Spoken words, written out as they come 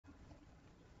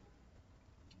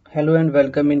Hello and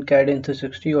welcome in CAD in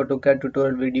 360 AutoCAD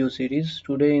tutorial video series.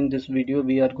 Today in this video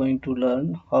we are going to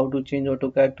learn how to change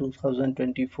AutoCAD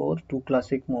 2024 to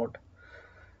classic mode.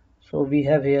 So we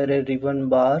have here a ribbon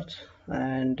bars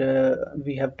and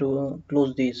we have to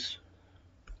close these.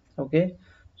 Okay,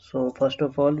 so first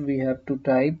of all we have to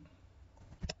type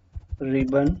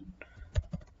ribbon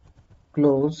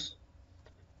close,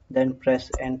 then press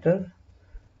enter.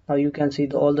 Now you can see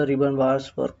all the ribbon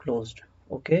bars were closed.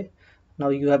 Okay, now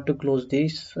you have to close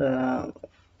these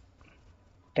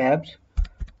tabs,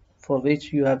 for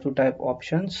which you have to type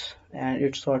options and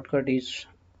its shortcut is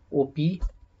OP.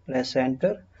 Press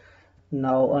enter.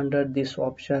 Now under this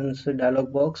options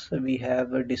dialog box we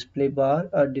have a display bar,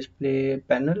 a display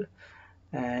panel,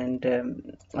 and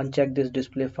uncheck this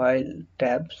display file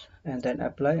tabs and then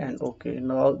apply and OK.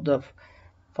 Now the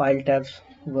file tabs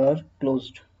were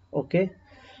closed. Okay,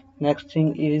 next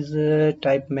thing is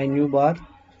type menu bar.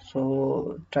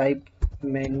 So type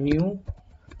menu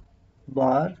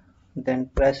bar, then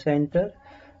press enter.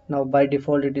 Now by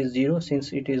default it is 0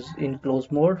 since it is in close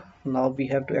mode. Now we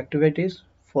have to activate this,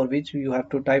 for which you have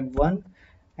to type 1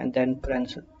 and then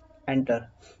press enter.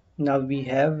 Now we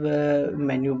have a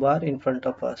menu bar in front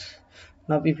of us.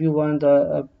 Now if you want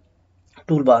the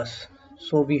toolbars,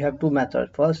 so we have two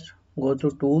methods. First, go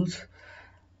to tools,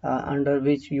 under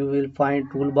which you will find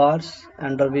toolbars,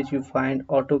 under which you find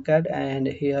AutoCAD, and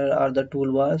here are the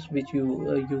toolbars which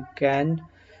you can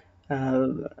uh,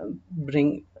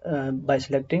 bring by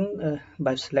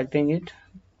selecting it.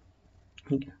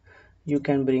 You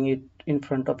can bring it in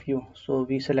front of you. So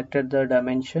we selected the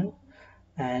dimension,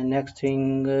 and next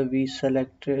thing we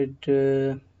selected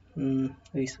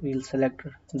we will select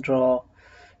draw.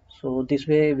 So this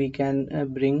way we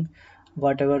can bring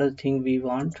whatever the thing we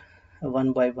want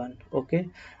one by one. Okay,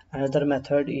 another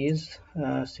method is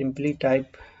simply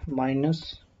type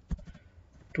minus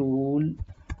tool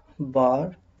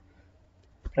bar,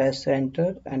 press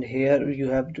enter, and here you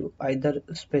have to either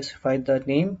specify the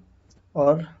name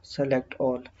or select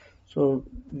all. So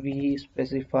we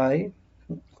specify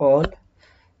all,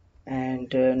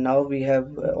 and now we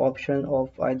have option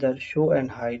of either show and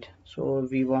hide. So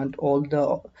we want all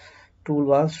the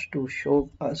toolbars to show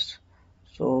us.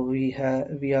 So we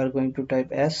are going to type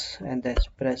S and then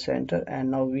press enter,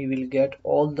 and now we will get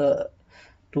all the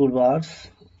toolbars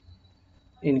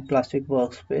in classic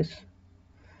workspace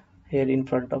here in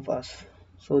front of us.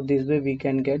 So this way we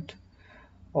can get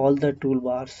all the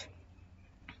toolbars.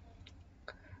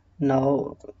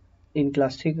 Now in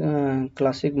classic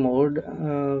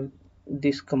mode,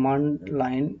 this command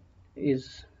line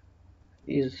is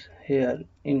here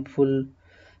in full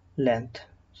length.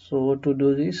 So to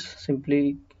do this,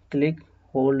 simply click,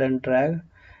 hold and drag,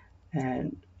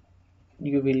 and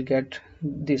you will get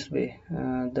this way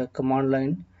the command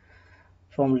line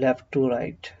from left to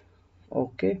right.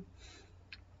 Okay,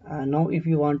 now if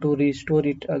you want to restore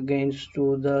it against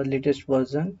to the latest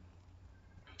version,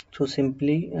 so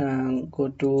simply go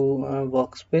to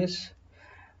workspace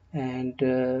and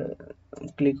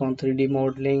click on 3D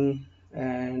modeling,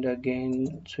 and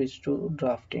again switch to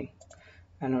drafting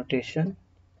annotation.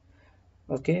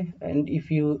 Okay, and if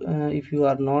you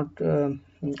are not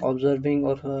observing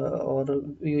or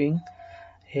viewing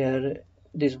here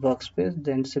this workspace,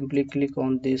 then simply click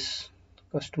on this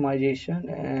customization,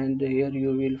 and here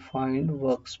you will find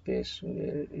workspace.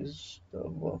 Where is the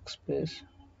workspace?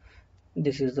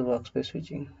 This is the workspace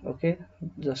switching. Okay,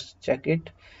 just check it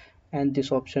and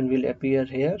this option will appear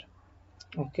here.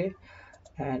 Okay,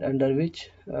 and under which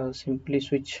simply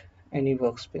switch any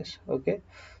workspace. Okay,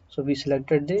 so we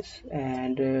selected this,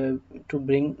 and to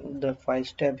bring the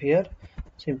files tab here,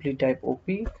 simply type OP,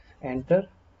 enter,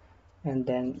 and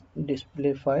then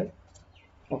display file.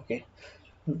 Okay,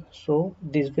 so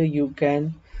this way you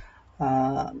can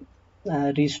uh,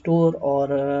 restore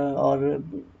or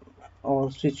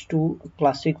switch to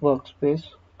classic workspace,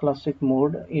 classic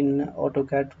mode in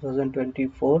AutoCAD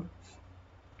 2024.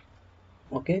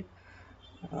 Okay,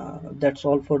 that's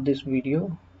all for this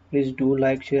video. Please do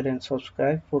like, share and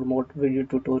subscribe for more video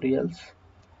tutorials.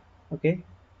 Okay,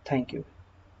 thank you.